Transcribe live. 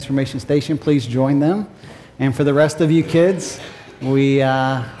Transformation Station, please join them. And for the rest of you kids, we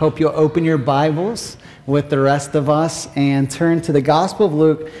hope you'll open your Bibles with the rest of us and turn to the Gospel of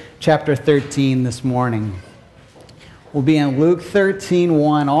Luke chapter 13 this morning. We'll be in Luke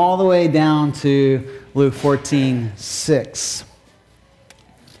 13:1 all the way down to Luke 14:6.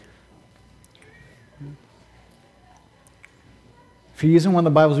 If you're using one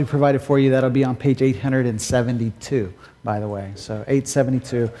of the Bibles we provided for you, that'll be on page 872, by the way. So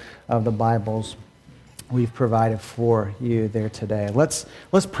 872 of the Bibles we've provided for you there today. Let's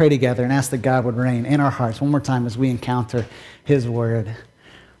pray together and ask that God would reign in our hearts one more time as we encounter His Word.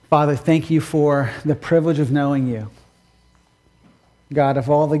 Father, thank you for the privilege of knowing you. God, of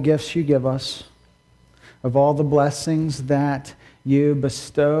all the gifts you give us, of all the blessings that you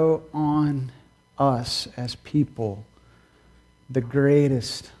bestow on us as people, the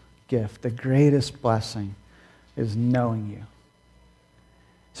greatest gift, the greatest blessing is knowing you.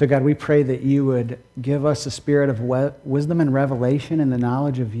 So God, we pray that you would give us a spirit of wisdom and revelation in the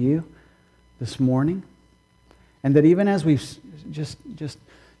knowledge of you this morning. And that even as we just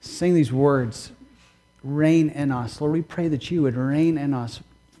sing these words, reign in us. Lord, we pray that you would reign in us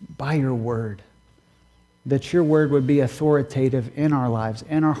by your word. That your word would be authoritative in our lives,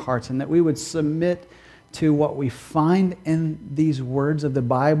 in our hearts, and that we would submit to what we find in these words of the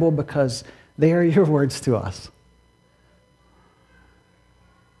Bible because they are your words to us.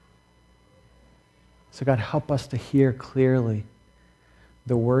 So God, help us to hear clearly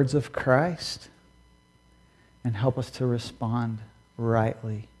the words of Christ and help us to respond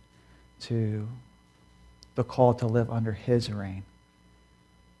rightly to the call to live under His reign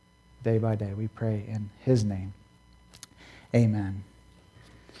day by day. We pray in His name. Amen.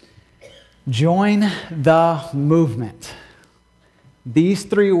 Join the movement. These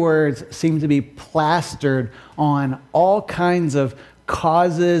three words seem to be plastered on all kinds of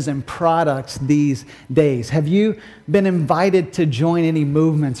causes and products these days. Have you been invited to join any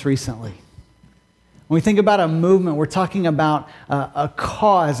movements recently? When we think about a movement, we're talking about a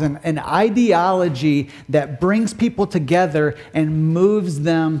cause, an ideology that brings people together and moves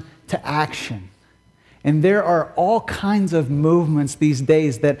them to action. And there are all kinds of movements these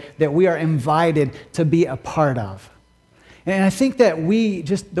days that we are invited to be a part of. And I think that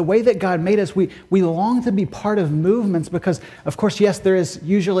the way that God made us, we long to be part of movements because, of course, yes, there is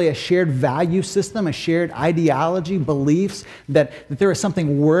usually a shared value system, a shared ideology, beliefs, that there is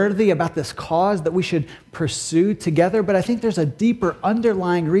something worthy about this cause that we should pursue together. But I think there's a deeper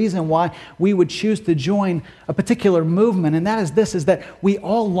underlying reason why we would choose to join a particular movement, and that is this, is that we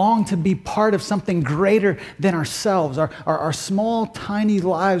all long to be part of something greater than ourselves, our small, tiny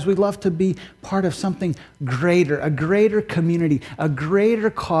lives. We love to be part of something greater, a greater community, a greater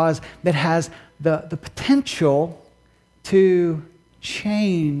cause that has the potential to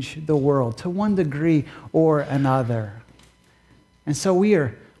change the world to one degree or another. And so we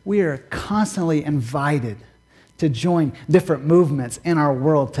are constantly invited to join different movements in our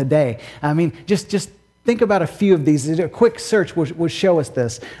world today. I mean, just think about a few of these. A quick search will show us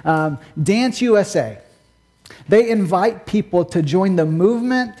this. Dance USA. They invite people to join the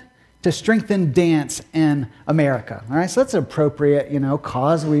movement to strengthen dance in America. All right, so that's an appropriate,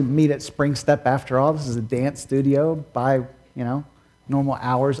 cause. We meet at Spring Step after all. This is a dance studio by, normal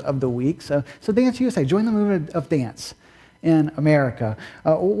hours of the week. So Dance USA, join the movement of dance in America.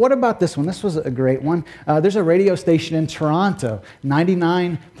 What about this one? This was a great one. There's a radio station in Toronto,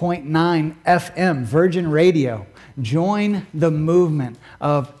 99.9 FM, Virgin Radio. Join the movement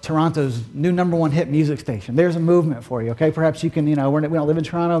of Toronto's new #1 hit music station. There's a movement for you, okay? Perhaps you can, we don't live in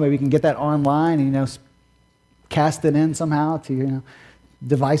Toronto, maybe you can get that online and, cast it in somehow to your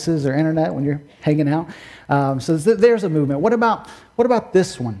devices or internet when you're hanging out. So there's a movement. What about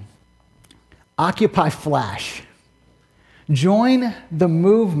this one? Occupy Flash. Join the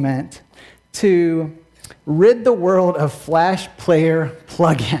movement to rid the world of Flash Player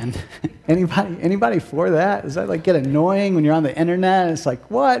plugin. Anybody for that? Does that get annoying when you're on the internet? It's like,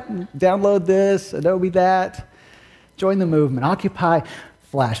 what? Download this, Adobe that. Join the movement. Occupy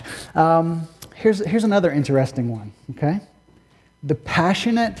Flash. Here's another interesting one, okay? The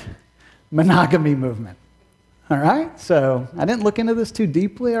passionate monogamy movement. All right? So I didn't look into this too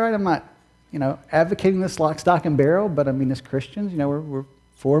deeply, all right? I'm not, advocating this lock, stock, and barrel, but I mean, as Christians, we're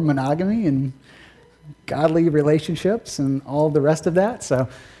for monogamy and godly relationships and all the rest of that. So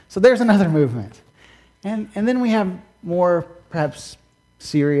there's another movement. And then we have more perhaps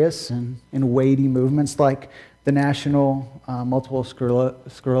serious and weighty movements like the National Multiple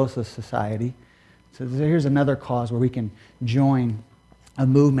Sclerosis Society. So here's another cause where we can join a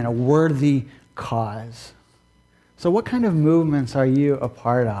movement, a worthy cause. So what kind of movements are you a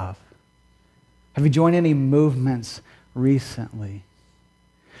part of? Have you joined any movements recently?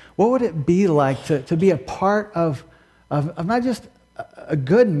 What would it be like to be a part of not just a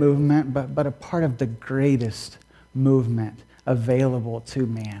good movement, but a part of the greatest movement available to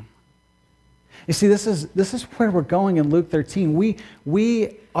man? You see, this is where we're going in Luke 13.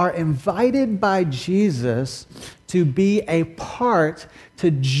 We are invited by Jesus to be a part,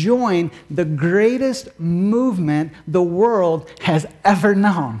 to join the greatest movement the world has ever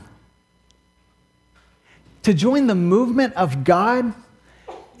known. To join the movement of God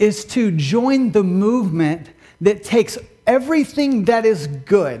is to join the movement that takes everything that is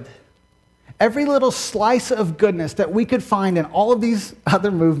good, every little slice of goodness that we could find in all of these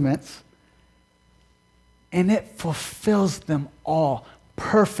other movements, and it fulfills them all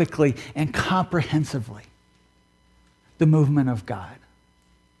perfectly and comprehensively. The movement of God.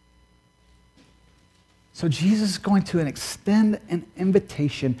 So Jesus is going to extend an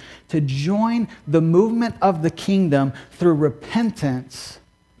invitation to join the movement of the kingdom through repentance,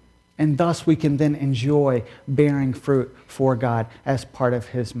 and thus we can then enjoy bearing fruit for God as part of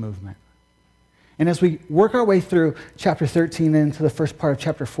his movement. And as we work our way through chapter 13 and into the first part of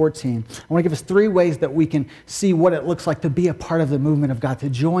chapter 14, I want to give us 3 ways that we can see what it looks like to be a part of the movement of God, to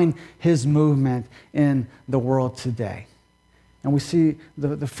join his movement in the world today. And we see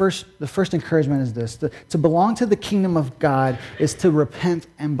the first encouragement is this: to belong to the kingdom of God is to repent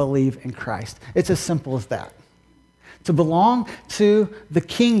and believe in Christ. It's as simple as that. To belong to the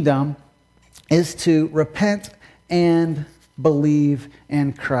kingdom is to repent and believe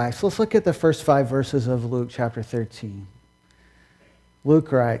in Christ. Let's look at the first 5 verses of Luke chapter 13.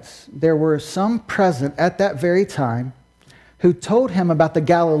 Luke writes, "There were some present at that very time who told him about the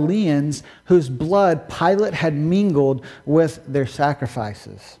Galileans whose blood Pilate had mingled with their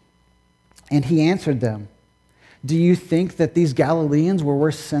sacrifices. And he answered them, 'Do you think that these Galileans were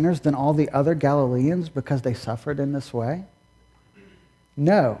worse sinners than all the other Galileans because they suffered in this way?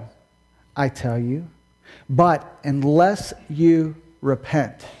 No, I tell you. But unless you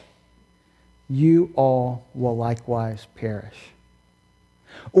repent, you all will likewise perish.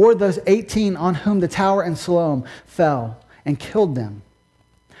 Or those 18 on whom the tower in Siloam fell and killed them.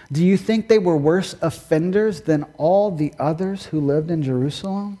 Do you think they were worse offenders than all the others who lived in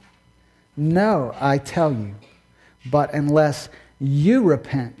Jerusalem? No, I tell you. But unless you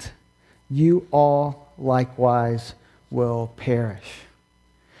repent, you all likewise will perish.'"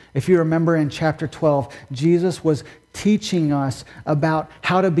 If you remember in chapter 12, Jesus was teaching us about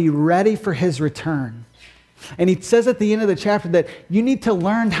how to be ready for his return. And he says at the end of the chapter that you need to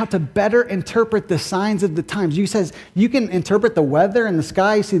learn how to better interpret the signs of the times. He says you can interpret the weather in the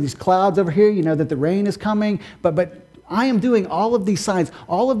sky. You see these clouds over here, you know that the rain is coming. But I am doing all of these signs,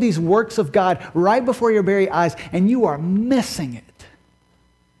 all of these works of God right before your very eyes, and you are missing it.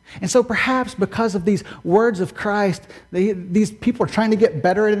 And so perhaps because of these words of Christ, these people are trying to get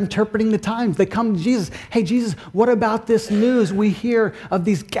better at interpreting the times. They come to Jesus. "Hey, Jesus, what about this news we hear of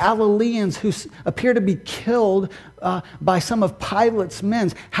these Galileans who appear to be killed by some of Pilate's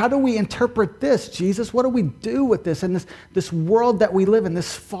men? How do we interpret this, Jesus? What do we do with this in this world that we live in,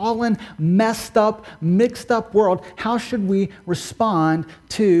 this fallen, messed up, mixed up world? How should we respond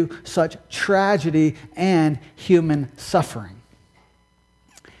to such tragedy and human suffering?"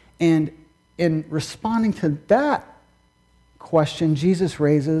 And in responding to that question, Jesus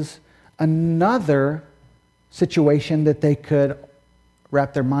raises another situation that they could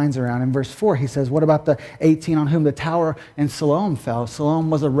wrap their minds around. In verse 4, he says, "What about the 18 on whom the tower in Siloam fell?" Siloam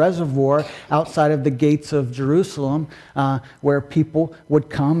was a reservoir outside of the gates of Jerusalem where people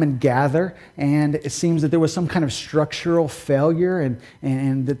would come and gather. And it seems that there was some kind of structural failure,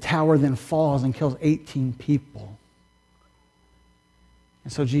 and the tower then falls and kills 18 people.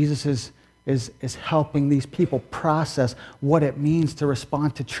 And so Jesus is helping these people process what it means to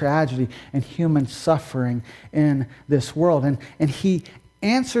respond to tragedy and human suffering in this world. And he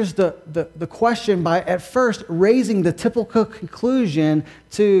answers the question by at first raising the typical conclusion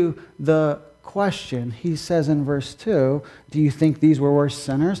to the question. He says in verse 2, "Do you think these were worse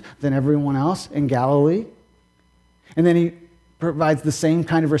sinners than everyone else in Galilee?" And then he provides the same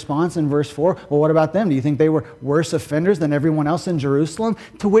kind of response in verse 4. "Well, what about them? Do you think they were worse offenders than everyone else in Jerusalem?"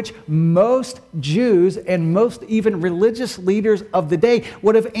 To which most Jews and most even religious leaders of the day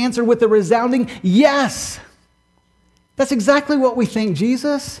would have answered with a resounding yes. That's exactly what we think,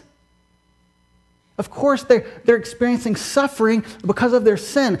 Jesus. Of course, they're experiencing suffering because of their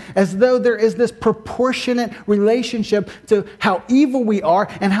sin, as though there is this proportionate relationship to how evil we are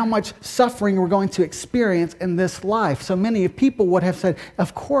and how much suffering we're going to experience in this life. So many people would have said,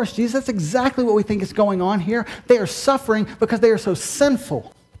 of course, Jesus, that's exactly what we think is going on here. They are suffering because they are so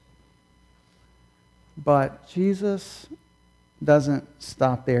sinful. But Jesus doesn't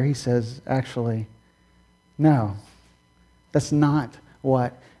stop there. He says, actually, no, that's not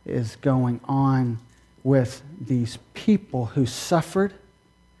what is going on with these people who suffered,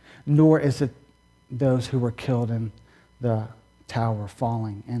 nor is it those who were killed in the tower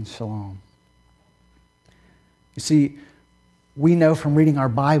falling in Siloam. You see, we know from reading our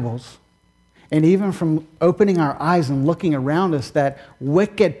Bibles and even from opening our eyes and looking around us that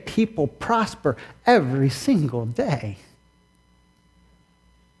wicked people prosper every single day.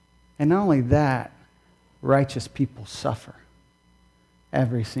 And not only that, righteous people suffer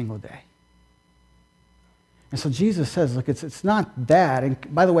every single day. And so Jesus says, look, it's not that.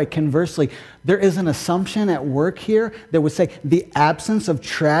 And by the way, conversely, there is an assumption at work here that would say the absence of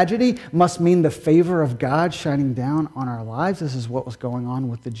tragedy must mean the favor of God shining down on our lives. This is what was going on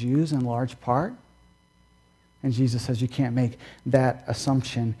with the Jews in large part. And Jesus says you can't make that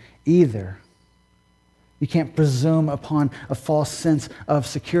assumption either. You can't presume upon a false sense of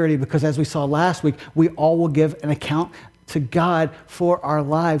security because as we saw last week, we all will give an account to God for our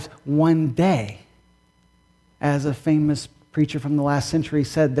lives one day. As a famous preacher from the last century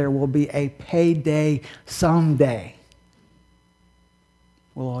said, there will be a payday someday.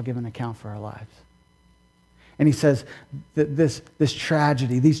 We'll all give an account for our lives. And he says that this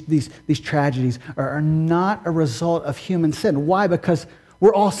tragedy, these tragedies are not a result of human sin. Why? Because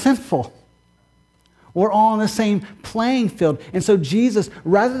we're all sinful. We're all on the same playing field. And so Jesus,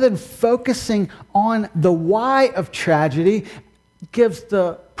 rather than focusing on the why of tragedy, gives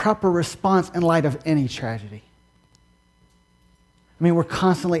the proper response in light of any tragedy. I mean, we're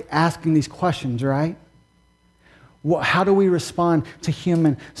constantly asking these questions, right? How do we respond to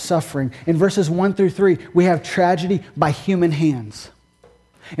human suffering? In verses 1 through 3, we have tragedy by human hands.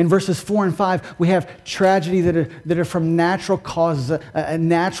 In verses 4 and 5, we have tragedy that are from natural causes, a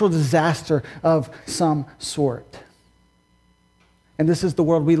natural disaster of some sort. And this is the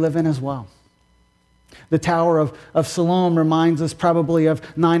world we live in as well. The Tower of Siloam reminds us probably of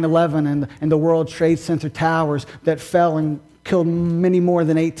 9/11 and the World Trade Center towers that fell and killed many more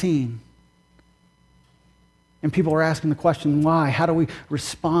than 18. And people are asking the question, why? How do we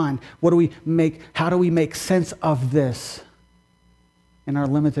respond? How do we make sense of this in our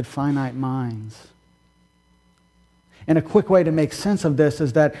limited, finite minds? And a quick way to make sense of this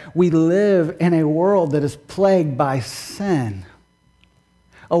is that we live in a world that is plagued by sin.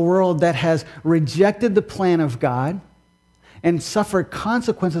 A world that has rejected the plan of God and suffered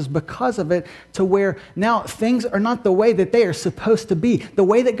consequences because of it, to where now things are not the way that they are supposed to be. The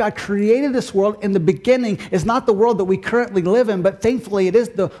way that God created this world in the beginning is not the world that we currently live in, but thankfully it is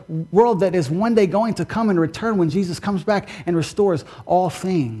the world that is one day going to come and return when Jesus comes back and restores all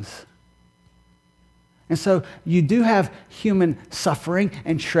things. And so you do have human suffering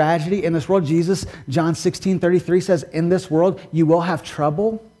and tragedy in this world. Jesus, John 16:33 says, in this world you will have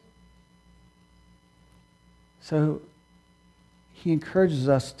trouble. So he encourages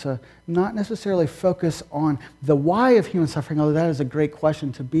us to not necessarily focus on the why of human suffering, although that is a great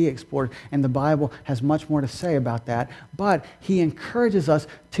question to be explored, and the Bible has much more to say about that. But he encourages us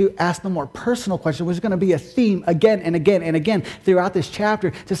to ask the more personal question, which is going to be a theme again and again and again throughout this chapter,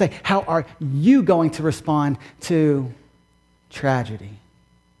 to say, how are you going to respond to tragedy?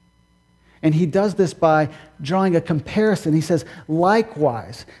 And he does this by drawing a comparison. He says,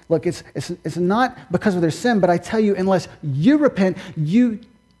 likewise, look, it's not because of their sin, but I tell you, unless you repent, you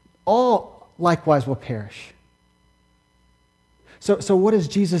all likewise will perish. So what is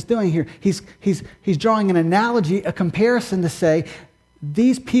Jesus doing here? He's drawing an analogy, a comparison to say,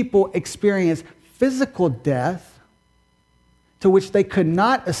 these people experience physical death, to which they could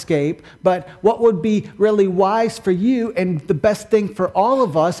not escape, but what would be really wise for you and the best thing for all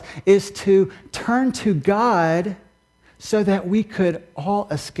of us is to turn to God so that we could all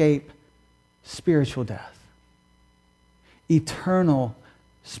escape spiritual death. Eternal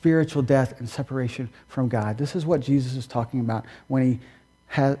spiritual death and separation from God. This is what Jesus is talking about when he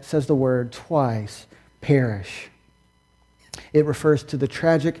says the word twice, perish. It refers to the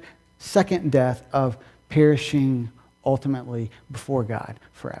tragic second death of perishing ultimately before God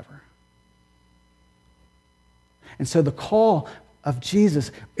forever. And so the call of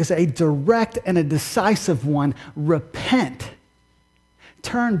Jesus is a direct and a decisive one. Repent.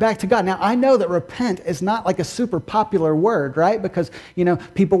 turn back to God. Now, I know that repent is not like a super popular word, right? Because,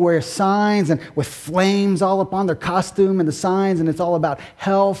 people wear signs and with flames all up on their costume and the signs, and it's all about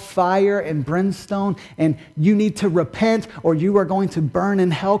hell, fire, and brimstone, and you need to repent or you are going to burn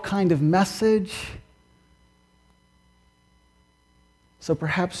in hell kind of message. So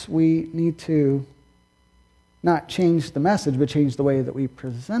perhaps we need to not change the message, but change the way that we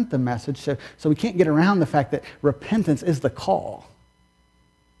present the message so we can't get around the fact that repentance is the call.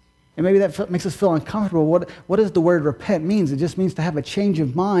 And maybe that makes us feel uncomfortable. What does the word repent mean? It just means to have a change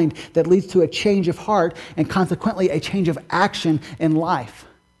of mind that leads to a change of heart and consequently a change of action in life.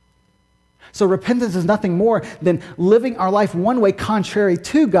 So repentance is nothing more than living our life one way contrary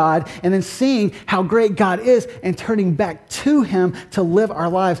to God and then seeing how great God is and turning back to Him to live our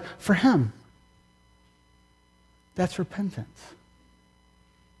lives for Him. That's repentance.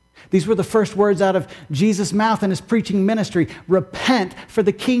 These were the first words out of Jesus' mouth in His preaching ministry. Repent, for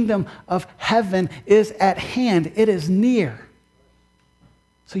the kingdom of heaven is at hand. It is near.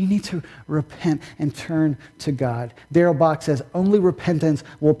 So you need to repent and turn to God. Darrell Bock says, only repentance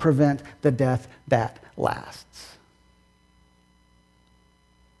will prevent the death that lasts.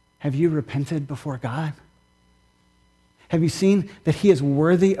 Have you repented before God? Have you seen that He is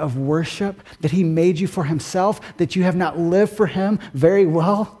worthy of worship, that He made you for Himself, that you have not lived for Him very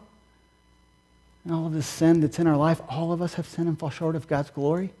well? And all of this sin that's in our life, all of us have sinned and fall short of God's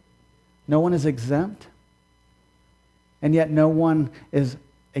glory. No one is exempt. And yet no one is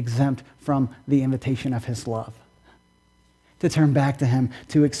exempt from the invitation of His love. To turn back to Him,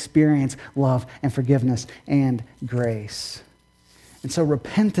 to experience love and forgiveness and grace. And so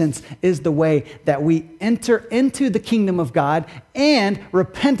repentance is the way that we enter into the kingdom of God, and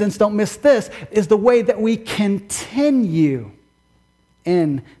repentance, don't miss this, is the way that we continue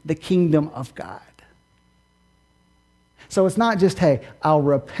in the kingdom of God. So it's not just, hey, I'll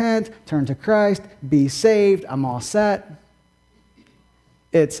repent, turn to Christ, be saved, I'm all set.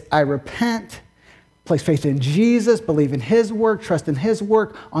 It's I repent, place faith in Jesus, believe in His work, trust in His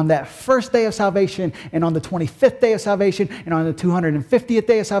work on that first day of salvation, and on the 25th day of salvation, and on the 250th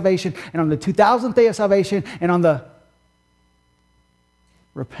day of salvation, and on the 2000th day of salvation, and on the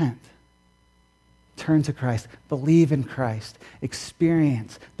repent. Turn to Christ, believe in Christ,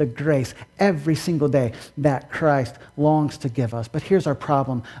 experience the grace every single day that Christ longs to give us. But here's our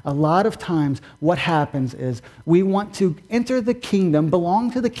problem. A lot of times what happens is we want to enter the kingdom,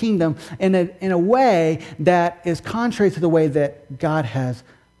 belong to the kingdom in a way that is contrary to the way that God has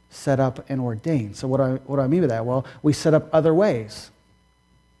set up and ordained. So what do I mean by that? Well, we set up other ways.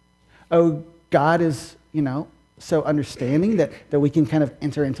 Oh, God is, so understanding that we can kind of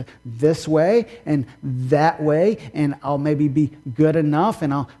enter into this way and that way, and I'll maybe be good enough,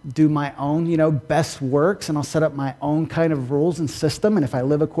 and I'll do my own, best works, and I'll set up my own kind of rules and system, and if I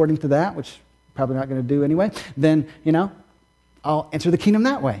live according to that, which I'm probably not going to do anyway, then, I'll enter the kingdom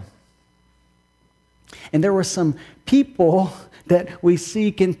that way. And there were some people that we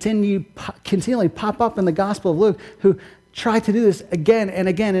see continually pop up in the Gospel of Luke who try to do this again and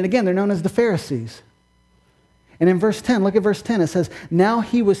again and again. They're known as the Pharisees. And in verse 10, look at verse 10. It says, now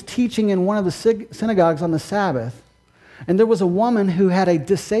he was teaching in one of the synagogues on the Sabbath, and there was a woman who had a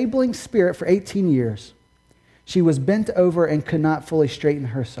disabling spirit for 18 years. She was bent over and could not fully straighten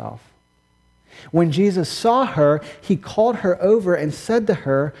herself. When Jesus saw her, He called her over and said to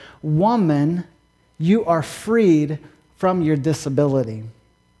her, woman, you are freed from your disability.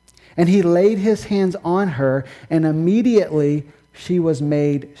 And He laid His hands on her, and immediately she was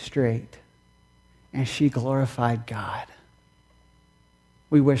made straight. And she glorified God.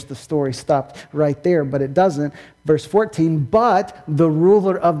 We wish the story stopped right there, but it doesn't. Verse 14, but the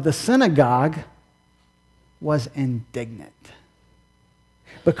ruler of the synagogue was indignant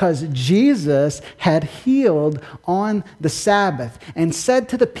because Jesus had healed on the Sabbath and said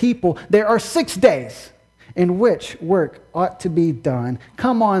to the people, there are 6 days in which work ought to be done.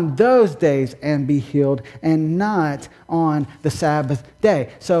 Come on those days and be healed, and not on the Sabbath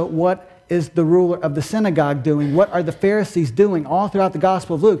day. So what is the ruler of the synagogue doing? What are the Pharisees doing all throughout the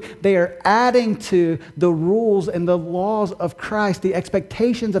Gospel of Luke? They are adding to the rules and the laws of Christ, the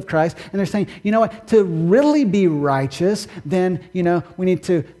expectations of Christ, and they're saying, you know what, to really be righteous, then, we need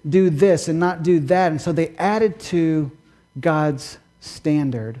to do this and not do that. And so they added to God's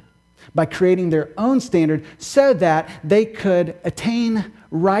standard by creating their own standard so that they could attain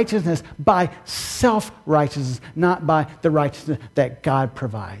righteousness by self-righteousness, not by the righteousness that God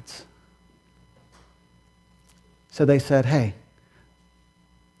provides. So they said, hey,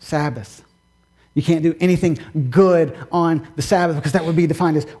 Sabbath. You can't do anything good on the Sabbath because that would be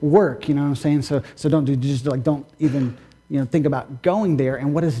defined as work, you know what I'm saying? So don't do, don't even, think about going there,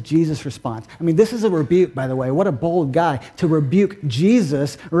 and what is Jesus' response? I mean, this is a rebuke, by the way. What a bold guy to rebuke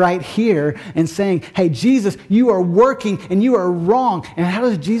Jesus right here and saying, hey, Jesus, you are working and you are wrong. And how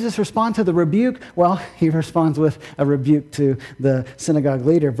does Jesus respond to the rebuke? Well, he responds with a rebuke to the synagogue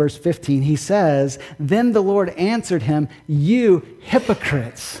leader. Verse 15, he says, then the Lord answered him, you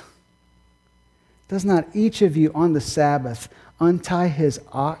hypocrites. Does not each of you on the Sabbath untie his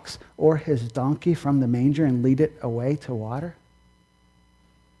ox or his donkey from the manger and lead it away to water?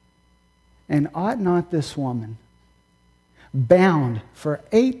 And ought not this woman, bound for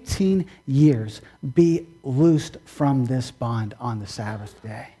 18 years, be loosed from this bond on the Sabbath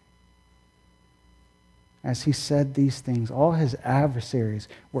day? As he said these things, all his adversaries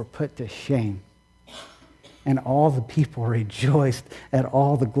were put to shame, and all the people rejoiced at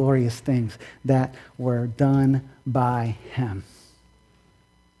all the glorious things that were done by him.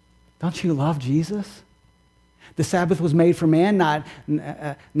 Don't you love Jesus? The Sabbath was made for man,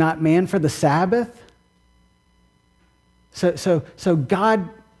 not man for the Sabbath. So God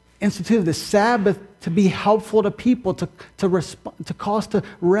instituted the Sabbath to be helpful to people, to cause to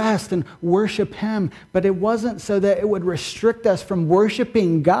rest and worship him. But it wasn't so that it would restrict us from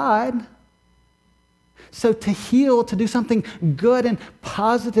worshiping God. So to heal, to do something good and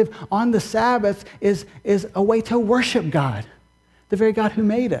positive on the Sabbath is a way to worship God, the very God who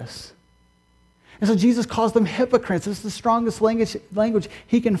made us. And so Jesus calls them hypocrites. This is the strongest language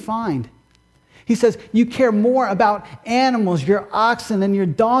he can find. He says, you care more about animals, your oxen and your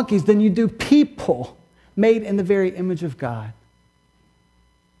donkeys, than you do people made in the very image of God.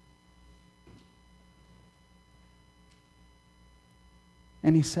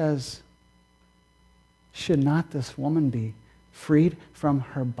 And he says, should not this woman be freed from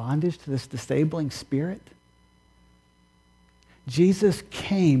her bondage to this disabling spirit? Jesus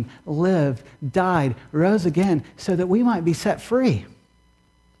came, lived, died, rose again so that we might be set free.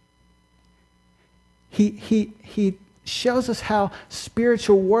 He shows us how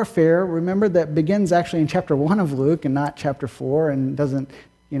spiritual warfare, remember that begins actually in chapter 1 of Luke and not chapter 4, and doesn't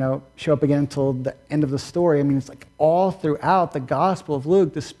show up again until the end of the story. I mean, it's like all throughout the Gospel of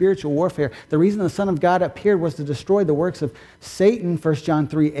Luke, the spiritual warfare. The reason the Son of God appeared was to destroy the works of Satan, 1 John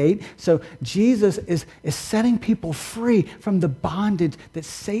 3:8. So Jesus is setting people free from the bondage that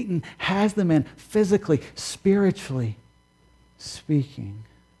Satan has them in, physically, spiritually speaking.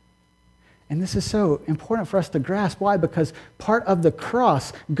 And this is so important for us to grasp. Why? Because part of the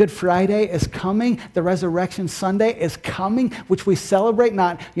cross, Good Friday is coming, the Resurrection Sunday is coming, which we celebrate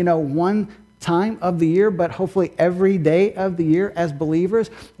not, one time of the year, but hopefully every day of the year as believers.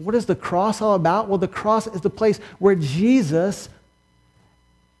 What is the cross all about? Well, the cross is the place where Jesus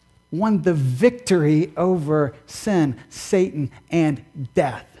won the victory over sin, Satan, and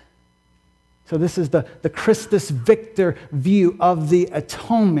death. So this is the Christus Victor view of the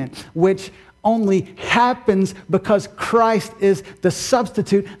atonement, which only happens because Christ is the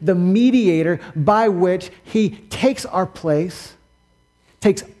substitute, the mediator by which he takes our place,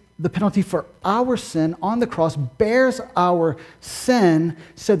 takes the penalty for our sin on the cross, bears our sin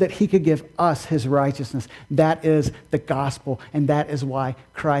so that he could give us his righteousness. That is the gospel, and that is why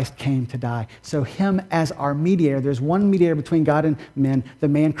Christ came to die. So him as our mediator, there's one mediator between God and men, the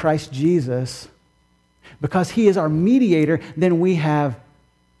man Christ Jesus. Because he is our mediator, then we have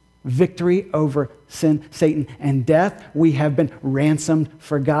victory over sin, Satan, and death. We have been ransomed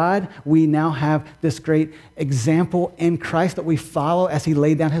for God. We now have this great example in Christ that we follow as he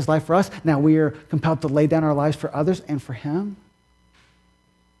laid down his life for us. Now we are compelled to lay down our lives for others and for him.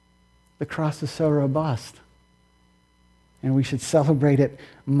 The cross is so robust. And we should celebrate it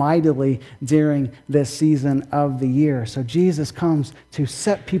mightily during this season of the year. So Jesus comes to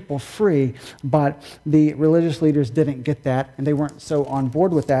set people free, but the religious leaders didn't get that, and they weren't so on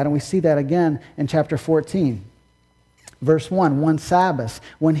board with that. And we see that again in chapter 14. Verse 1, one Sabbath,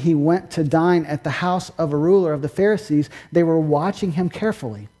 when he went to dine at the house of a ruler of the Pharisees, they were watching him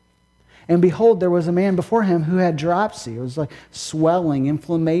carefully. And behold, there was a man before him who had dropsy. It was like swelling,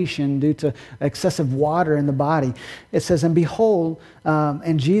 inflammation due to excessive water in the body. It says, and behold,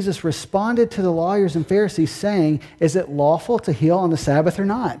 and Jesus responded to the lawyers and Pharisees saying, is it lawful to heal on the Sabbath or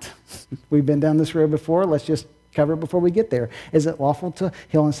not? We've been down this road before. Let's just cover it before we get there. Is it lawful to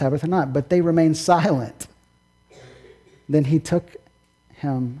heal on the Sabbath or not? But they remained silent. Then he took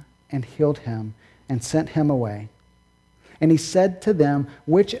him and healed him and sent him away. And he said to them,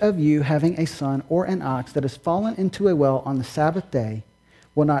 which of you, having a son or an ox that has fallen into a well on the Sabbath day,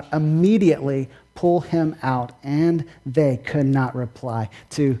 will not immediately pull him out? And they could not reply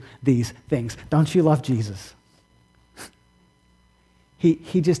to these things. Don't you love Jesus?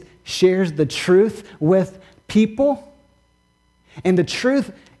 He just shares the truth with people, And the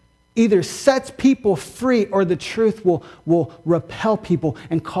truth either sets people free or the truth will repel people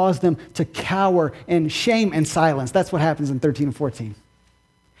and cause them to cower in shame and silence. That's what happens in 13 and 14.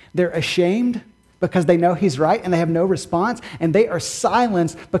 They're ashamed because they know he's right and they have no response, and they are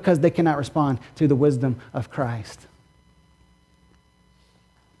silenced because they cannot respond to the wisdom of Christ.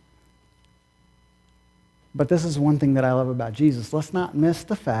 But this is one thing that I love about Jesus. Let's not miss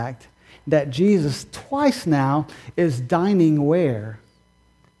the fact that Jesus twice now is dining where?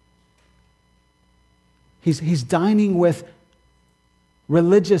 He's dining with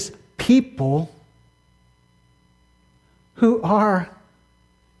religious people who are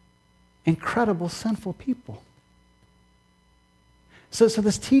incredible sinful people. So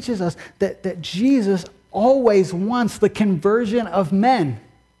this teaches us that Jesus always wants the conversion of men.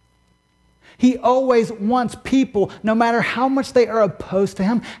 He always wants people, no matter how much they are opposed to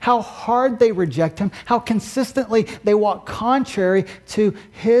him, how hard they reject him, how consistently they walk contrary to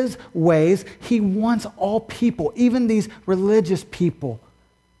his ways. He wants all people, even these religious people,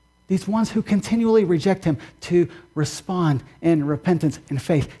 these ones who continually reject him, to respond in repentance and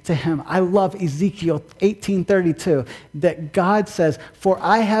faith to him. I love Ezekiel 18:32, that God says, "For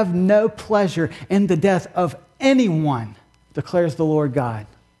I have no pleasure in the death of anyone, declares the Lord God.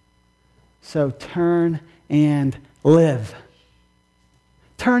 So turn and live."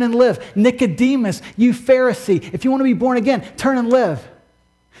 Turn and live. Nicodemus, you Pharisee, if you want to be born again, turn and live.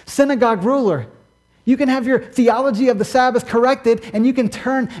 Synagogue ruler, you can have your theology of the Sabbath corrected and you can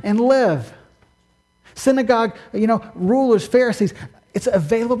turn and live. Synagogue, rulers, Pharisees, it's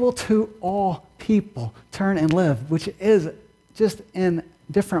available to all people. Turn and live, which is, just in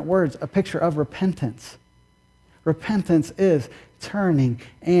different words, a picture of repentance. Repentance is turning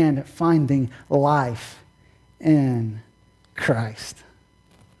and finding life in Christ.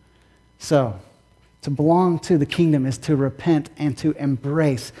 So, to belong to the kingdom is to repent and to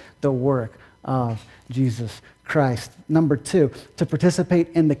embrace the work of Jesus Christ. Number 2, to participate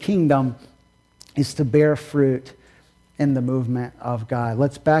in the kingdom is to bear fruit in the movement of God.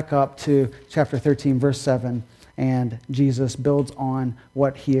 Let's back up to chapter 13, verse 7, and Jesus builds on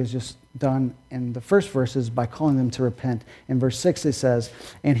what he has just done in the first verses by calling them to repent. In verse 6 it says,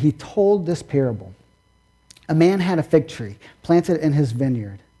 "And he told this parable. A man had a fig tree planted in his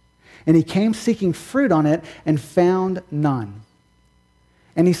vineyard, and he came seeking fruit on it and found none.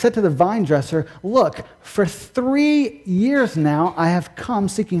 And he said to the vine dresser, 'Look, for 3 years now I have come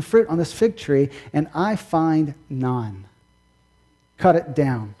seeking fruit on this fig tree, and I find none. Cut it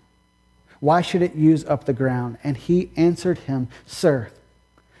down. Why should it use up the ground?' And he answered him, 'Sir,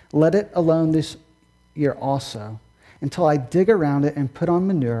 let it alone this year also, until I dig around it and put on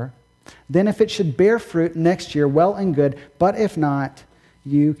manure. Then if it should bear fruit next year, well and good. But if not,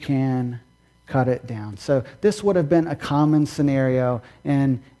 you can cut it down.'" So this would have been a common scenario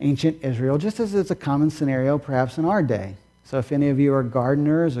in ancient Israel, just as it's a common scenario perhaps in our day. So if any of you are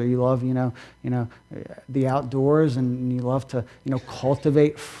gardeners or you love, the outdoors and you love to,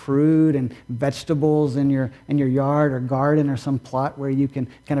 cultivate fruit and vegetables in your yard or garden or some plot where you can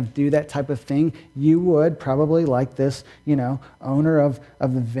kind of do that type of thing, you would probably, like this, owner of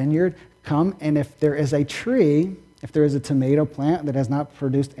the vineyard, come, and if there is a tree, if there is a tomato plant that has not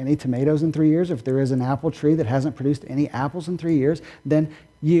produced any tomatoes in 3 years, if there is an apple tree that hasn't produced any apples in 3 years, then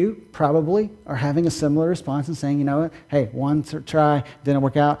you probably are having a similar response and saying, hey, one try, didn't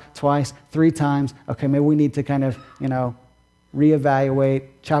work out, twice, 3 times. Okay, maybe we need to kind of, reevaluate,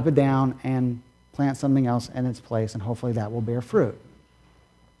 chop it down, and plant something else in its place, and hopefully that will bear fruit.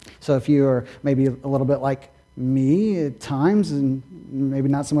 So if you are maybe a little bit like me at times, and maybe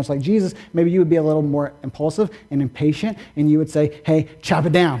not so much like Jesus, maybe you would be a little more impulsive and impatient, and you would say, hey, chop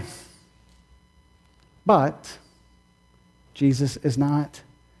it down. But Jesus is not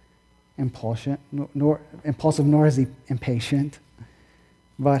impulsive, nor is he impatient,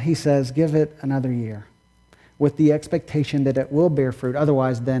 but he says, give it another year with the expectation that it will bear fruit.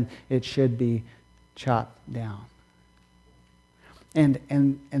 Otherwise, then it should be chopped down. And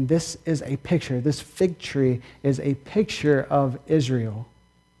this is a picture, this fig tree is a picture of Israel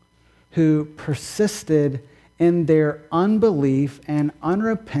who persisted in their unbelief and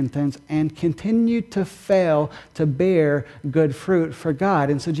unrepentance and continued to fail to bear good fruit for God.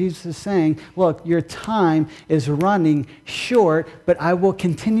 And so Jesus is saying, look, your time is running short, but I will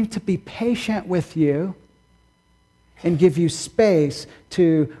continue to be patient with you and give you space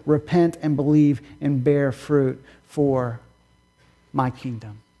to repent and believe and bear fruit for my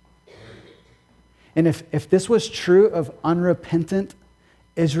kingdom. And if this was true of unrepentant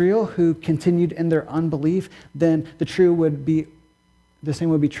Israel who continued in their unbelief, then the same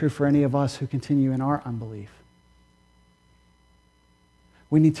would be true for any of us who continue in our unbelief.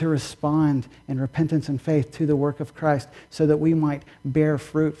 We need to respond in repentance and faith to the work of Christ so that we might bear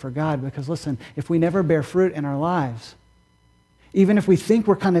fruit for God. Because listen, if we never bear fruit in our lives, even if we think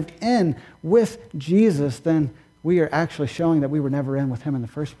we're kind of in with Jesus, then we are actually showing that we were never in with him in the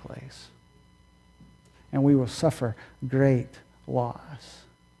first place. And we will suffer great loss.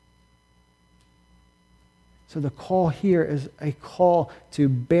 So the call here is a call to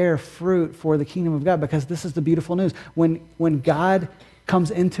bear fruit for the kingdom of God, because this is the beautiful news. When God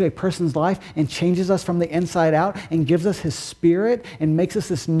comes into a person's life and changes us from the inside out and gives us his Spirit and makes us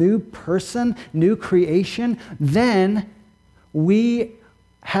this new person, new creation, then we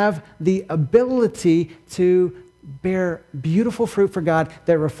have the ability to bear beautiful fruit for God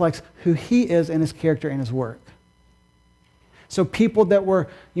that reflects who he is and his character and his work. So people that were,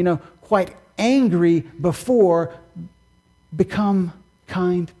 quite angry before become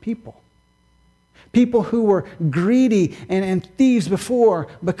kind people. People who were greedy and thieves before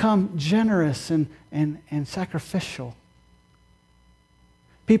become generous and sacrificial.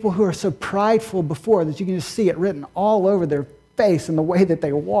 People who are so prideful before that you can just see it written all over their face and the way that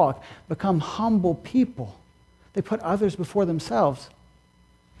they walk become humble people. They put others before themselves.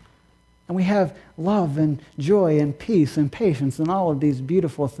 And we have love and joy and peace and patience and all of these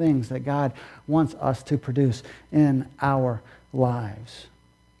beautiful things that God wants us to produce in our lives.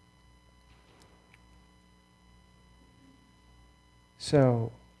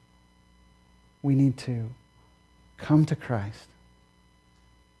 So we need to come to Christ,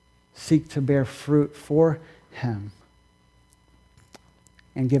 seek to bear fruit for him,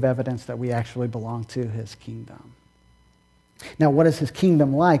 and give evidence that we actually belong to his kingdom. Now, what is his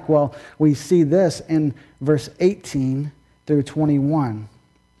kingdom like? Well, we see this in verse 18 through 21.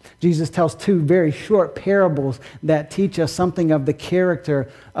 Jesus tells two very short parables that teach us something of the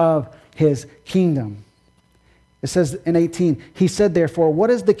character of his kingdom. It says in 18, he said, therefore, what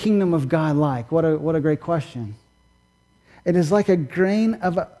is the kingdom of God like? What a great question. It is like a grain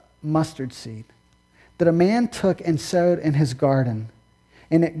of a mustard seed that a man took and sowed in his garden.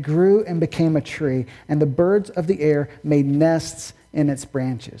 And it grew and became a tree, and the birds of the air made nests in its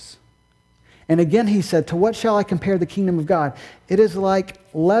branches. And again he said, to what shall I compare the kingdom of God? It is like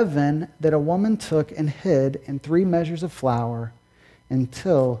leaven that a woman took and hid in 3 measures of flour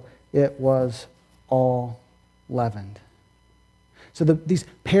until it was all leavened. So these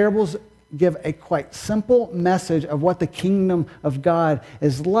parables give a quite simple message of what the kingdom of God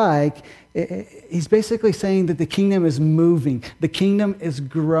is like. He's basically saying that the kingdom is moving. The kingdom is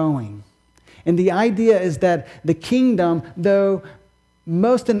growing. And the idea is that the kingdom, though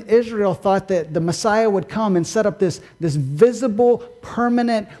most in Israel thought that the Messiah would come and set up this visible,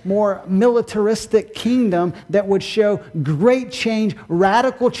 permanent, more militaristic kingdom that would show great change,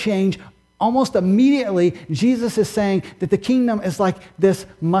 radical change, almost immediately, Jesus is saying that the kingdom is like this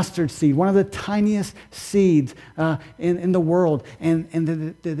mustard seed, one of the tiniest seeds in the world, and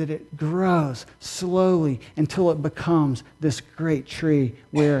that it grows slowly until it becomes this great tree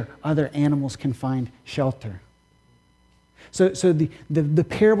where other animals can find shelter. So the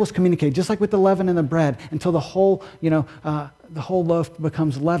parables communicate, just like with the leaven and the bread, until the whole loaf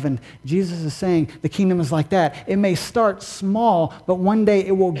becomes leavened. Jesus is saying the kingdom is like that. It may start small, but one day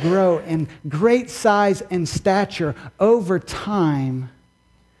it will grow in great size and stature over time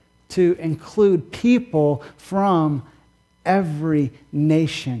to include people from every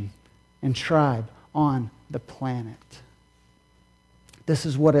nation and tribe on the planet. This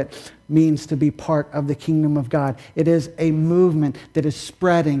is what it means to be part of the kingdom of God. It is a movement that is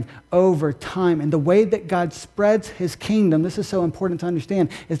spreading over time. And the way that God spreads his kingdom, this is so important to understand,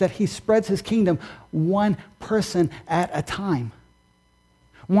 is that he spreads his kingdom one person at a time.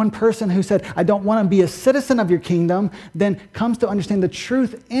 One person who said, I don't want to be a citizen of your kingdom, then comes to understand the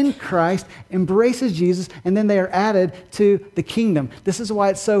truth in Christ, embraces Jesus, and then they are added to the kingdom. This is why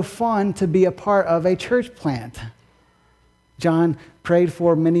it's so fun to be a part of a church plant. John prayed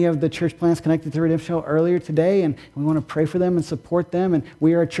for many of the church plants connected to Redemption Hill earlier today, and we want to pray for them and support them. And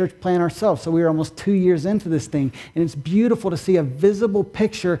we are a church plant ourselves, so we are almost 2 years into this thing. And it's beautiful to see a visible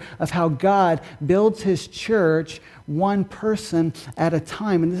picture of how God builds his church one person at a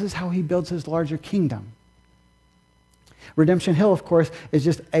time. And this is how he builds his larger kingdom. Redemption Hill, of course, is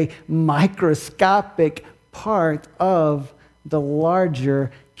just a microscopic part of the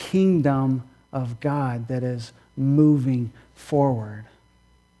larger kingdom of God that is moving forward.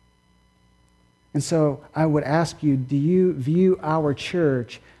 And so I would ask you, do you view our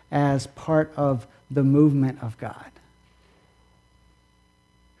church as part of the movement of God?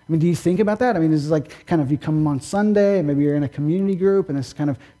 I mean, do you think about that? I mean, this is like kind of you come on Sunday, and maybe you're in a community group, and it's kind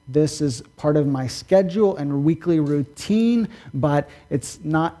of, this is part of my schedule and weekly routine, but it's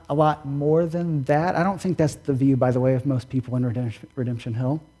not a lot more than that. I don't think that's the view, by the way, of most people in Redemption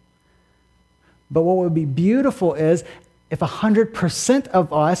Hill. But what would be beautiful is if 100%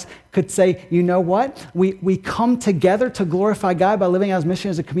 of us could say, you know what? We come together to glorify God by living out His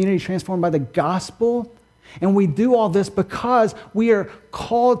mission as a community transformed by the gospel. And we do all this because we are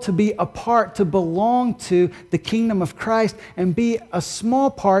called to be a part, to belong to the kingdom of Christ and be a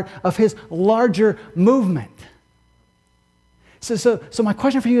small part of His larger movement. So my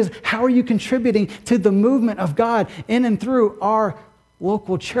question for you is, how are you contributing to the movement of God in and through our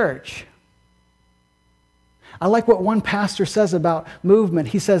local church? I like what one pastor says about movement.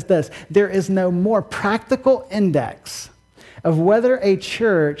 He says this: there is no more practical index of whether a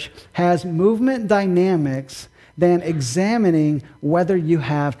church has movement dynamics than examining whether you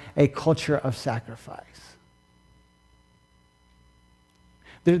have a culture of sacrifice.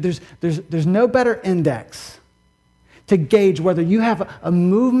 There's no better index to gauge whether you have a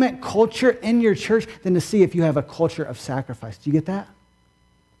movement culture in your church than to see if you have a culture of sacrifice. Do you get that?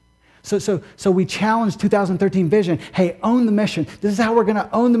 So we challenged 2013 Vision. Hey, own the mission. This is how we're going to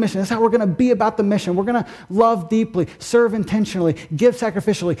own the mission. This is how we're going to be about the mission. We're going to love deeply, serve intentionally, give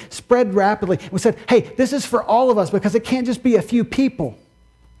sacrificially, spread rapidly. We said, hey, this is for all of us because it can't just be a few people.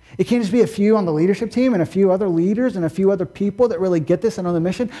 It can't just be a few on the leadership team and a few other leaders and a few other people that really get this and own the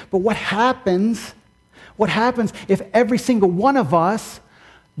mission. But what happens if every single one of us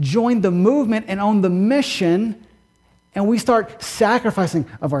join the movement and own the mission, and we start sacrificing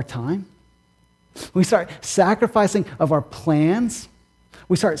of our time? We start sacrificing of our plans.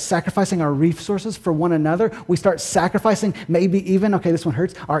 We start sacrificing our resources for one another. We start sacrificing maybe even, okay, this one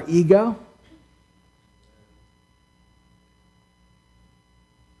hurts, our ego.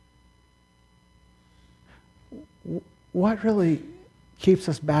 What really keeps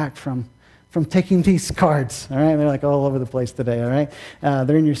us back from taking these cards? All right, they're like all over the place today, all right?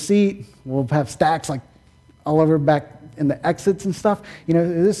 They're in your seat. We'll have stacks like all over back in the exits and stuff. You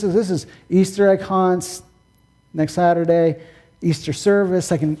know, this is Easter egg hunts next Saturday, Easter service,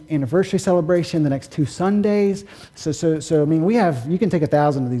 second anniversary celebration the next 2 Sundays. So I mean, you can take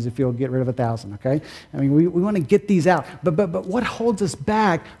 1,000 of these if you'll get rid of 1,000, okay? I mean, we want to get these out. But what holds us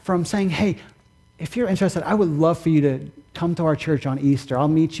back from saying, hey, if you're interested, I would love for you to come to our church on Easter. I'll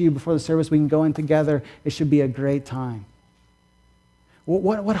meet you before the service. We can go in together. It should be a great time.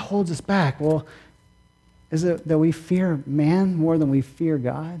 What holds us back? Well, is it that we fear man more than we fear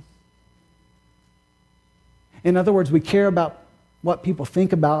God? In other words, we care about what people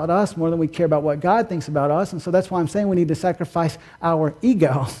think about us more than we care about what God thinks about us. And so that's why I'm saying we need to sacrifice our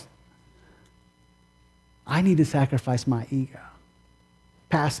ego. I need to sacrifice my ego.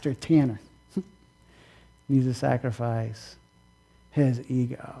 Pastor Tanner needs to sacrifice his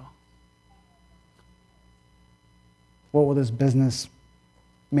ego. What will this business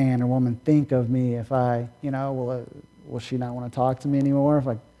man or woman think of me if I, will she not want to talk to me anymore if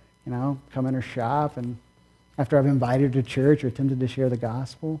I, come in her shop and after I've invited her to church or attempted to share the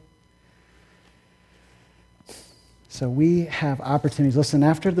gospel? So we have opportunities. Listen,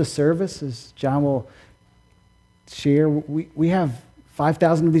 after the service, as John will share, we have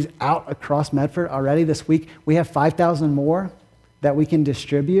 5,000 of these out across Medford already this week. We have 5,000 more that we can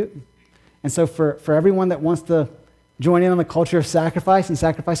distribute. And so for everyone that wants to join in on the culture of sacrifice and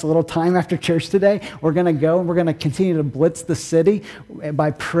sacrifice a little time after church today, we're going to go and we're going to continue to blitz the city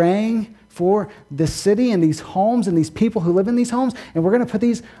by praying for this city and these homes and these people who live in these homes. And we're going to put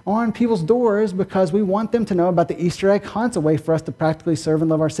these on people's doors because we want them to know about the Easter egg hunts, a way for us to practically serve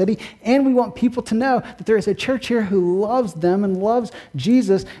and love our city. And we want people to know that there is a church here who loves them and loves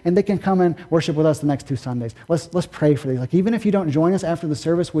Jesus, and they can come and worship with us the next 2 Sundays. Let's pray for these. Like, even if you don't join us after the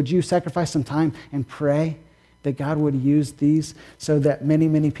service, would you sacrifice some time and pray that God would use these so that many,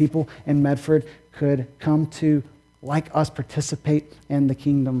 many people in Medford could come to, like us, participate in the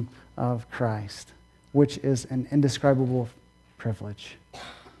kingdom of Christ, which is an indescribable privilege.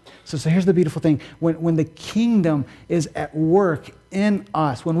 So here's the beautiful thing. When the kingdom is at work in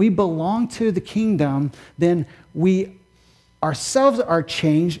us, when we belong to the kingdom, then we ourselves are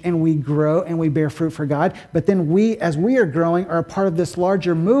changed and we grow and we bear fruit for God. But then we, as we are growing, are a part of this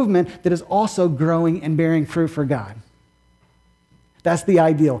larger movement that is also growing and bearing fruit for God. That's the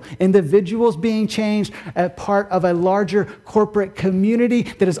ideal. Individuals being changed as part of a larger corporate community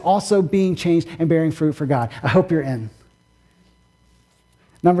that is also being changed and bearing fruit for God. I hope you're in.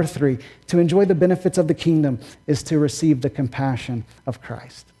 Number 3, to enjoy the benefits of the kingdom is to receive the compassion of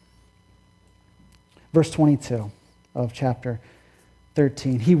Christ. Verse 22 of chapter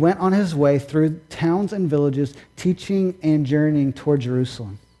 13. He went on his way through towns and villages, teaching and journeying toward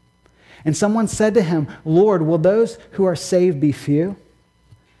Jerusalem. And someone said to him, "Lord, will those who are saved be few?"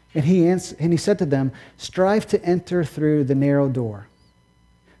 And he said to them, "Strive to enter through the narrow door.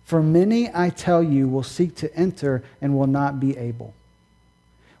 For many, I tell you, will seek to enter and will not be able.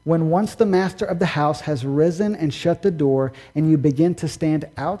 When once the master of the house has risen and shut the door, and you begin to stand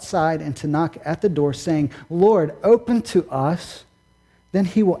outside and to knock at the door, saying, 'Lord, open to us,' then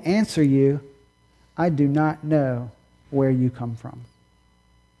he will answer you, 'I do not know where you come from.'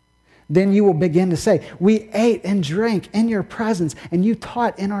 Then you will begin to say, 'We ate and drank in your presence, and you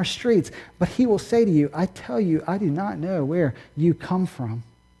taught in our streets.' But he will say to you, 'I tell you, I do not know where you come from.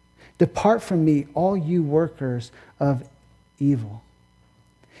 Depart from me, all you workers of evil.'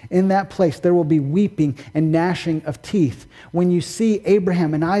 In that place there will be weeping and gnashing of teeth when you see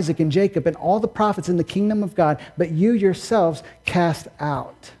Abraham and Isaac and Jacob and all the prophets in the kingdom of God, but you yourselves cast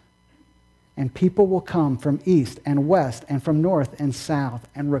out. And people will come from east and west and from north and south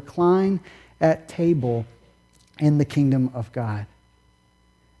and recline at table in the kingdom of God.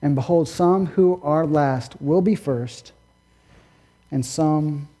 And behold, some who are last will be first, and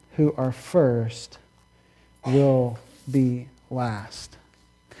some who are first will be last."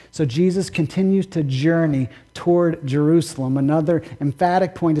 So Jesus continues to journey toward Jerusalem. Another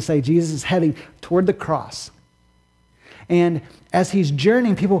emphatic point to say Jesus is heading toward the cross. And as he's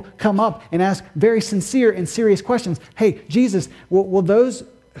journeying, people come up and ask very sincere and serious questions. "Hey, Jesus, will those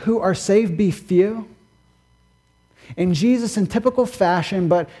who are saved be few?" And Jesus, in typical fashion,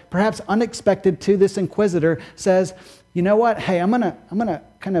 but perhaps unexpected to this inquisitor, says, "You know what? Hey, I'm gonna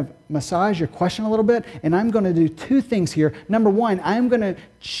kind of massage your question a little bit, and I'm going to do two things here. Number one, I'm going to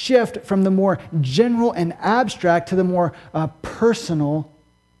shift from the more general and abstract to the more personal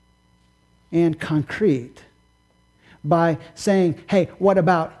and concrete by saying, hey, what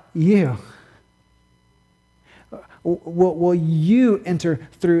about you? Will you enter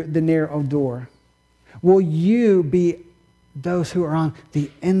through the narrow door? Will you be those who are on the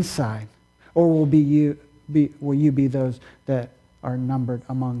inside, or will you be those that are numbered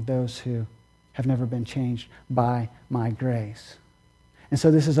among those who have never been changed by my grace?" And so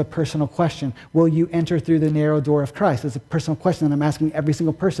this is a personal question. Will you enter through the narrow door of Christ? It's a personal question that I'm asking every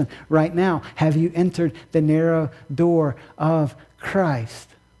single person right now. Have you entered the narrow door of Christ?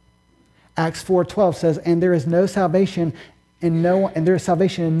 Acts 4:12 says, "And there is no salvation in there is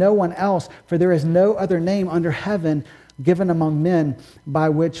salvation in no one else, for there is no other name under heaven given among men by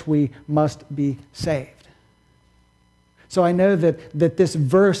which we must be saved." So I know that this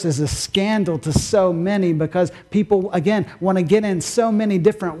verse is a scandal to so many because people, again, want to get in so many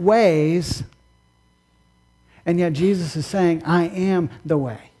different ways. And yet Jesus is saying, I am the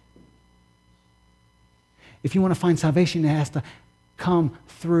way. If you want to find salvation, it has to come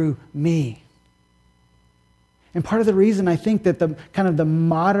through me. And part of the reason I think that the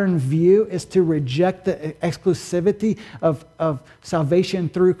modern view is to reject the exclusivity of salvation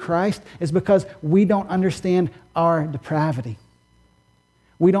through Christ is because we don't understand our depravity.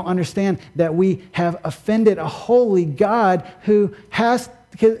 We don't understand that we have offended a holy God who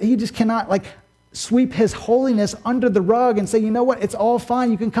he just cannot sweep his holiness under the rug and say, you know what, it's all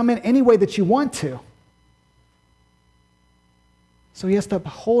fine. You can come in any way that you want to. So he has to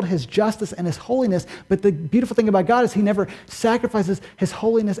uphold his justice and his holiness. But the beautiful thing about God is he never sacrifices his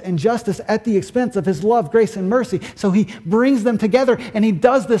holiness and justice at the expense of his love, grace, and mercy. So he brings them together, and he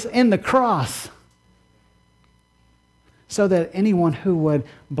does this in the cross so that anyone who would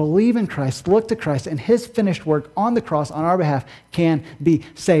believe in Christ, look to Christ and his finished work on the cross on our behalf can be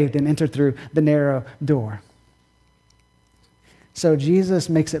saved and enter through the narrow door. So Jesus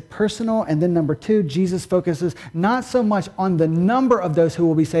makes it personal. And then number two, Jesus focuses not so much on the number of those who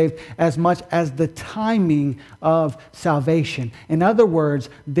will be saved as much as the timing of salvation. In other words,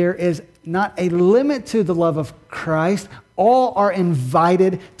 there is not a limit to the love of Christ. All are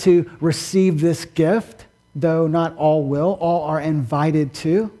invited to receive this gift, though not all will. All are invited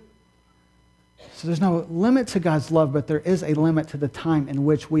to. So there's no limit to God's love, but there is a limit to the time in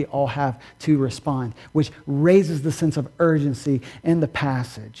which we all have to respond, which raises the sense of urgency in the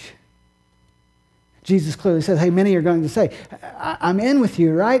passage. Jesus clearly says, hey, many are going to say, I'm in with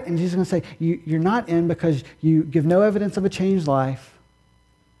you, right? And Jesus is going to say, you're not in because you give no evidence of a changed life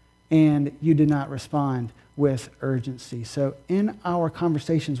and you did not respond with urgency. So in our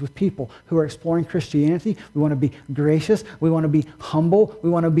conversations with people who are exploring Christianity, we want to be gracious, we want to be humble, we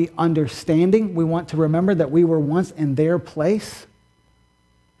want to be understanding, we want to remember that we were once in their place.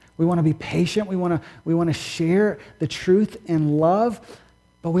 We want to be patient, we want to share the truth in love,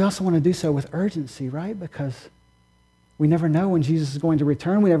 but we also want to do so with urgency, right? Because We never know when Jesus is going to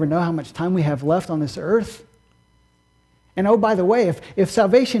return. We never know how much time we have left on this earth. And oh, by the way, if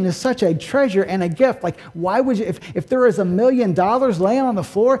salvation is such a treasure and a gift, like why would you, if there is $1 million laying on the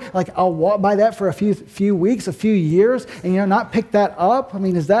floor, like I'll walk by that for a few weeks, a few years, and not pick that up? I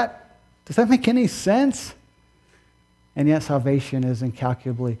mean, does that make any sense? And yet salvation is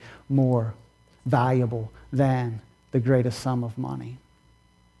incalculably more valuable than the greatest sum of money.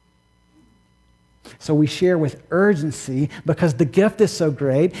 So we share with urgency because the gift is so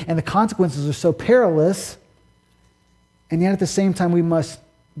great and the consequences are so perilous. And yet at the same time, we must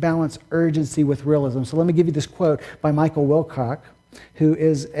balance urgency with realism. So let me give you this quote by Michael Wilcock, who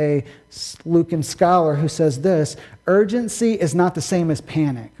is a Lucan scholar, who says this: urgency is not the same as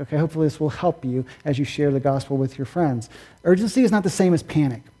panic. Okay, hopefully this will help you as you share the gospel with your friends. Urgency is not the same as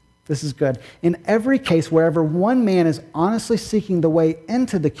panic. This is good. In every case, wherever one man is honestly seeking the way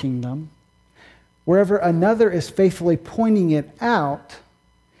into the kingdom, wherever another is faithfully pointing it out,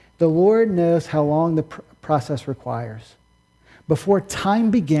 the Lord knows how long the process requires. Before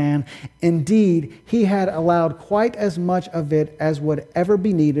time began, indeed, he had allowed quite as much of it as would ever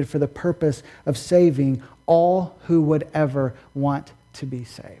be needed for the purpose of saving all who would ever want to be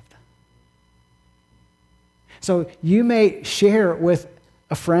saved. So you may share with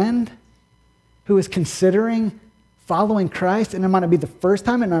a friend who is considering following Christ, and it might not be the first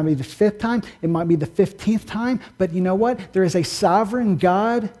time, it might not be the fifth time, it might be the 15th time, but you know what? There is a sovereign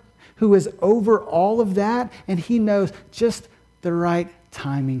God who is over all of that, and he knows just the right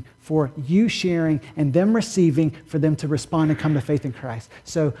timing for you sharing and them receiving, for them to respond and come to faith in Christ.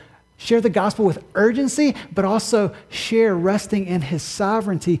 So share the gospel with urgency, but also share resting in his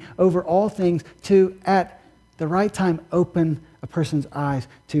sovereignty over all things to, at the right time, open a person's eyes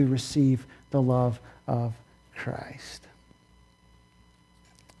to receive the love of Christ.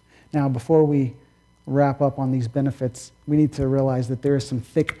 Now, before we wrap up on these benefits, we need to realize that there is some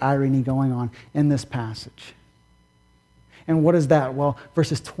thick irony going on in this passage. And what is that? Well,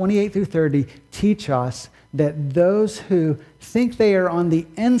 verses 28 through 30 teach us that those who think they are on the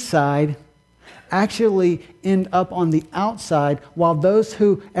inside actually end up on the outside, while those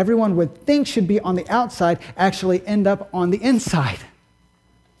who everyone would think should be on the outside actually end up on the inside.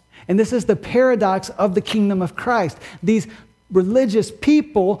 And this is the paradox of the kingdom of Christ. These religious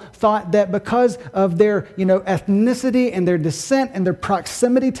people thought that because of their, ethnicity and their descent and their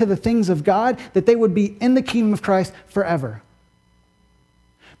proximity to the things of God, that they would be in the kingdom of Christ forever.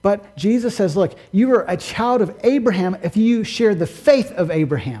 But Jesus says, look, you are a child of Abraham if you share the faith of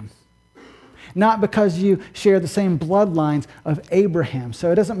Abraham, not because you share the same bloodlines of Abraham.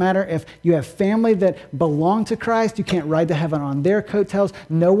 So it doesn't matter if you have family that belong to Christ. You can't ride to heaven on their coattails.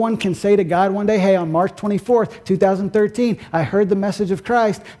 No one can say to God one day, hey, on March 24th, 2013, I heard the message of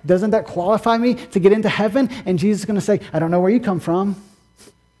Christ. Doesn't that qualify me to get into heaven? And Jesus is going to say, I don't know where you come from.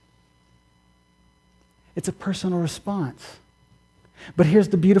 It's a personal response. But here's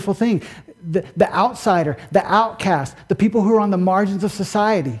the beautiful thing. The outsider, the outcast, the people who are on the margins of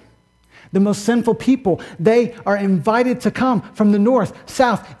society, the most sinful people, they are invited to come from the north,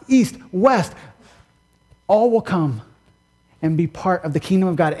 south, east, west. All will come and be part of the kingdom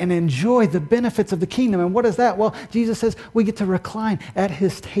of God and enjoy the benefits of the kingdom. And what is that? Well, Jesus says we get to recline at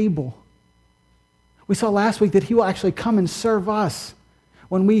his table. We saw last week that he will actually come and serve us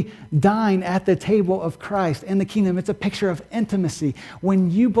when we dine at the table of Christ in the kingdom. It's a picture of intimacy. When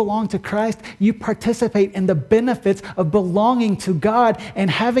you belong to Christ, you participate in the benefits of belonging to God and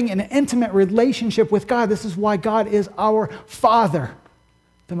having an intimate relationship with God. This is why God is our Father,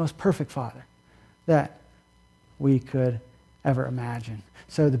 the most perfect Father that we could ever imagine.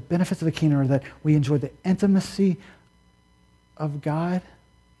 So the benefits of the kingdom are that we enjoy the intimacy of God,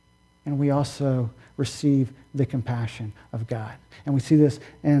 and we also receive the compassion of God. And we see this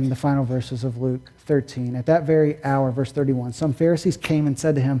in the final verses of Luke 13. At that very hour, verse 31, some Pharisees came and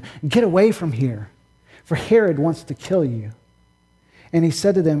said to him, "Get away from here, for Herod wants to kill you." And he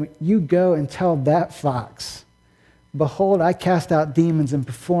said to them, "You go and tell that fox, behold, I cast out demons and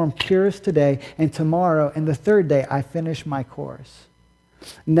perform cures today, and tomorrow and the third day I finish my course.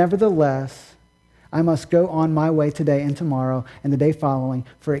 Nevertheless, I must go on my way today and tomorrow and the day following,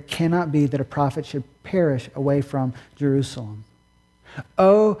 for it cannot be that a prophet should perish away from Jerusalem.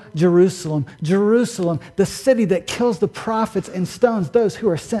 Oh, Jerusalem, Jerusalem, the city that kills the prophets and stones those who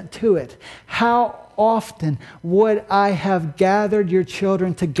are sent to it. How often would I have gathered your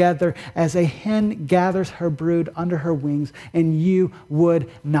children together as a hen gathers her brood under her wings, and you would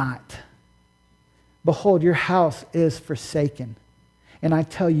not. Behold, your house is forsaken. And I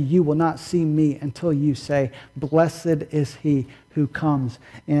tell you, you will not see me until you say, blessed is he who comes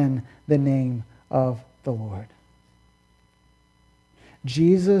in the name of the Lord."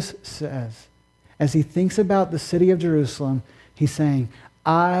 Jesus says, as he thinks about the city of Jerusalem, he's saying,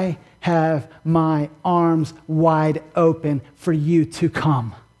 I have my arms wide open for you to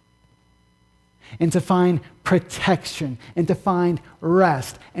come and to find protection and to find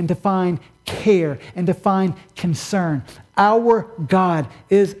rest and to find care and to find concern. Our God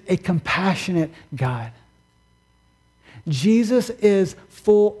is a compassionate God. Jesus is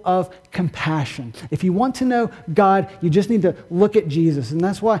full of compassion. If you want to know God, you just need to look at Jesus. And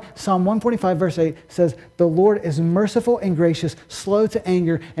that's why Psalm 145 verse 8 says, the Lord is merciful and gracious, slow to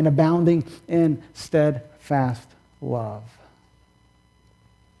anger, and abounding in steadfast love.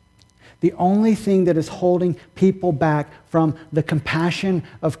 The only thing that is holding people back from the compassion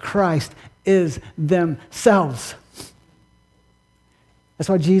of Christ is themselves. That's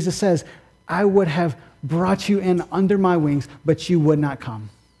why Jesus says, I would have brought you in under my wings, but you would not come.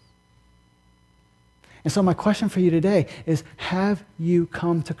 And so my question for you today is, have you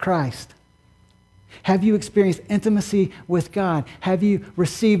come to Christ? Have you experienced intimacy with God? Have you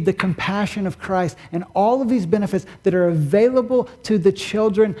received the compassion of Christ and all of these benefits that are available to the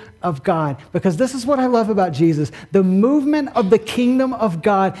children of God? Because this is what I love about Jesus. The movement of the kingdom of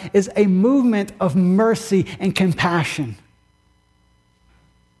God is a movement of mercy and compassion.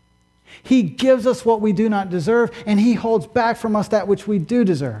 He gives us what we do not deserve, and he holds back from us that which we do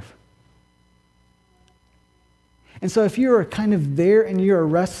deserve. And so if you are kind of there and you are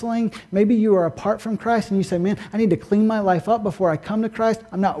wrestling, maybe you are apart from Christ and you say, man, I need to clean my life up before I come to Christ.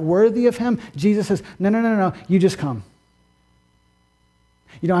 I'm not worthy of him. Jesus says, no, you just come.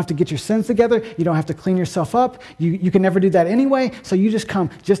 You don't have to get your sins together. You don't have to clean yourself up. You can never do that anyway. So you just come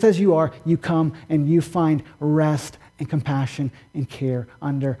just as you are. You come and you find rest and compassion and care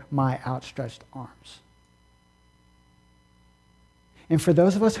under my outstretched arms. And for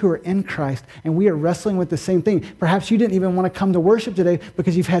those of us who are in Christ and we are wrestling with the same thing, perhaps you didn't even want to come to worship today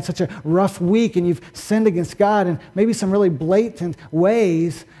because you've had such a rough week and you've sinned against God in maybe some really blatant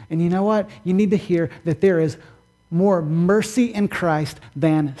ways. And you know what? You need to hear that there is more mercy in Christ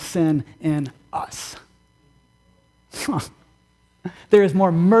than sin in us. There is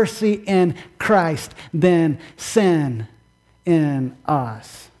more mercy in Christ than sin in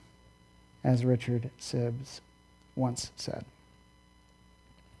us, as Richard Sibbes once said.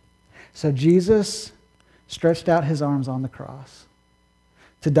 So Jesus stretched out his arms on the cross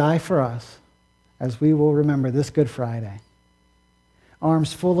to die for us, as we will remember this Good Friday.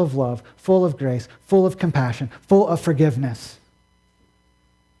 Arms full of love, full of grace, full of compassion, full of forgiveness.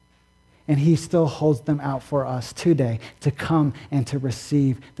 And he still holds them out for us today to come and to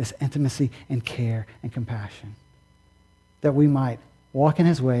receive this intimacy and care and compassion, that we might walk in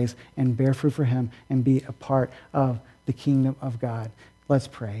his ways and bear fruit for him and be a part of the kingdom of God. Let's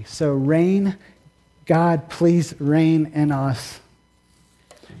pray. So reign, God, please reign in us.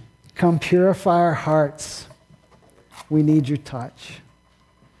 Come purify our hearts. We need your touch.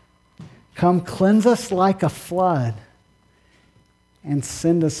 Come cleanse us like a flood and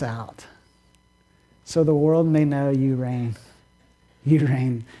send us out so the world may know you reign. You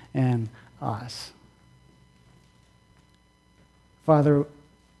reign in us. Father,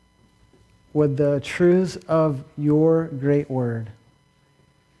 would the truths of your great word,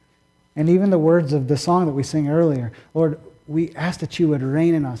 and even the words of the song that we sang earlier, Lord, we ask that you would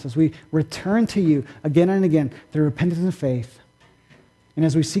reign in us as we return to you again and again through repentance and faith. And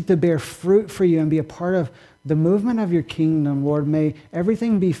as we seek to bear fruit for you and be a part of the movement of your kingdom, Lord, may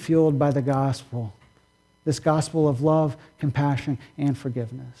everything be fueled by the gospel, this gospel of love, compassion, and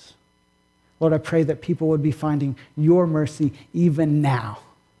forgiveness. Lord, I pray that people would be finding your mercy even now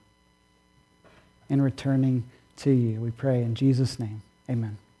and returning to you. We pray in Jesus' name.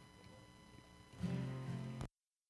 Amen.